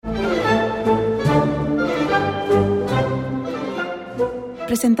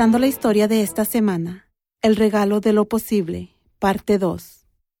Presentando la historia de esta semana, El regalo de lo posible, parte 2.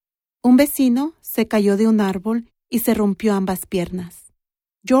 Un vecino se cayó de un árbol y se rompió ambas piernas.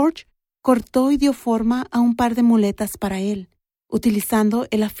 George cortó y dio forma a un par de muletas para él, utilizando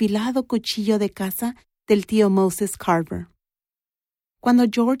el afilado cuchillo de caza del tío Moses Carver. Cuando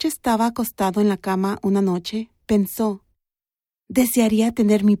George estaba acostado en la cama una noche, pensó: desearía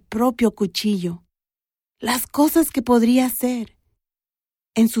tener mi propio cuchillo. Las cosas que podría hacer.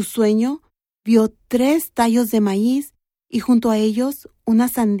 En su sueño, vio 3 tallos de maíz y junto a ellos una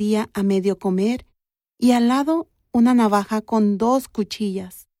sandía a medio comer y al lado una navaja con 2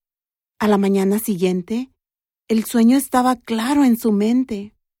 cuchillas. A la mañana siguiente, el sueño estaba claro en su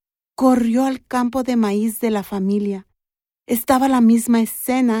mente. Corrió al campo de maíz de la familia. Estaba la misma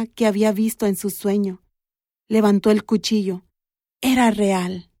escena que había visto en su sueño. Levantó el cuchillo. Era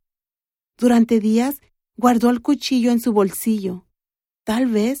real. Durante días guardó el cuchillo en su bolsillo. Tal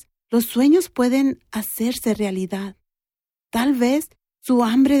vez los sueños pueden hacerse realidad. Tal vez su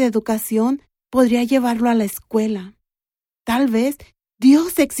hambre de educación podría llevarlo a la escuela. Tal vez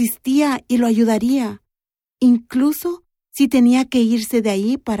Dios existía y lo ayudaría, incluso si tenía que irse de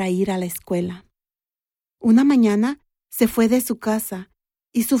ahí para ir a la escuela. Una mañana se fue de su casa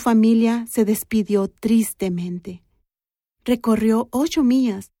y su familia se despidió tristemente. Recorrió 8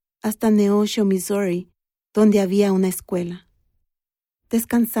 millas hasta Neosho, Missouri, donde había una escuela.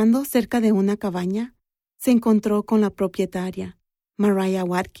 Descansando cerca de una cabaña, se encontró con la propietaria, Mariah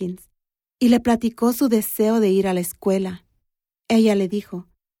Watkins, y le platicó su deseo de ir a la escuela. Ella le dijo: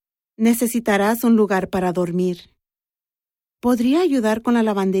 necesitarás un lugar para dormir. ¿Podría ayudar con la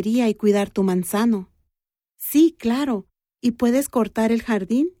lavandería y cuidar tu manzano? Sí, claro, y puedes cortar el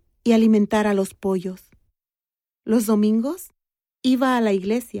jardín y alimentar a los pollos. Los domingos iba a la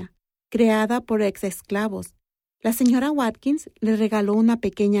iglesia, creada por ex-esclavos. La señora Watkins le regaló una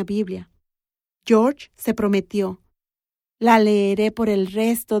pequeña Biblia. George se prometió: la leeré por el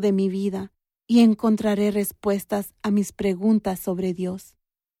resto de mi vida y encontraré respuestas a mis preguntas sobre Dios.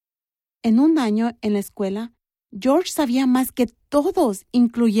 En un año en la escuela, George sabía más que todos,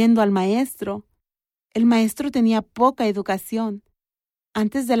 incluyendo al maestro. El maestro tenía poca educación.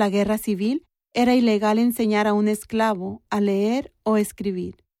 Antes de la guerra civil, era ilegal enseñar a un esclavo a leer o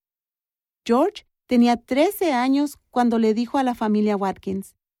escribir. George tenía 13 años cuando le dijo a la familia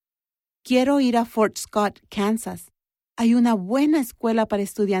Watkins: quiero ir a Fort Scott, Kansas. Hay una buena escuela para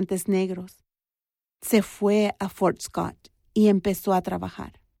estudiantes negros. Se fue a Fort Scott y empezó a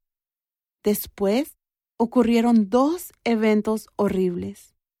trabajar. Después ocurrieron 2 eventos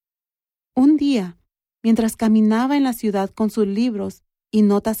horribles. Un día, mientras caminaba en la ciudad con sus libros y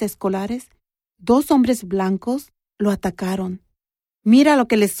notas escolares, 2 hombres blancos lo atacaron. Mira lo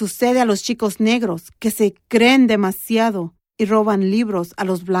que les sucede a los chicos negros, que se creen demasiado y roban libros a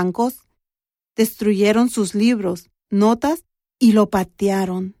los blancos. Destruyeron sus libros, notas y lo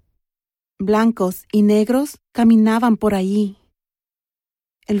patearon. Blancos y negros caminaban por allí.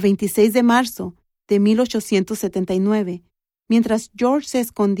 El 26 de marzo de 1879, mientras George se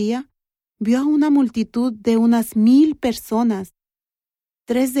escondía, vio a una multitud de unas 1000 personas.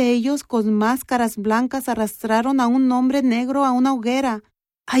 3 de ellos con máscaras blancas arrastraron a un hombre negro a una hoguera.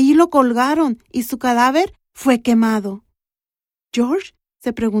 Ahí lo colgaron y su cadáver fue quemado. George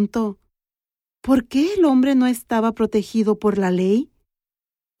se preguntó: ¿por qué el hombre no estaba protegido por la ley?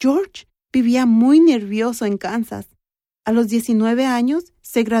 George vivía muy nervioso en Kansas. A los 19 años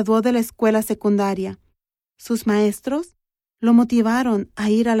se graduó de la escuela secundaria. Sus maestros lo motivaron a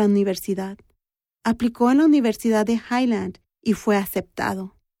ir a la universidad. Aplicó en la Universidad de Highland y fue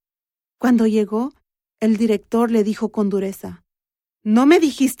aceptado. Cuando llegó, el director le dijo con dureza: no me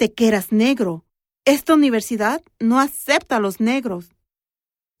dijiste que eras negro. Esta universidad no acepta a los negros.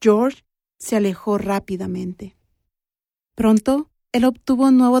 George se alejó rápidamente. Pronto, él obtuvo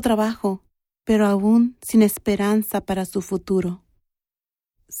un nuevo trabajo, pero aún sin esperanza para su futuro.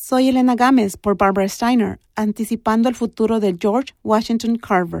 Soy Elena Gámez por Barbara Steiner, anticipando el futuro de George Washington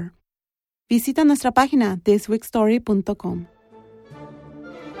Carver. Visita nuestra página thisweekstory.com.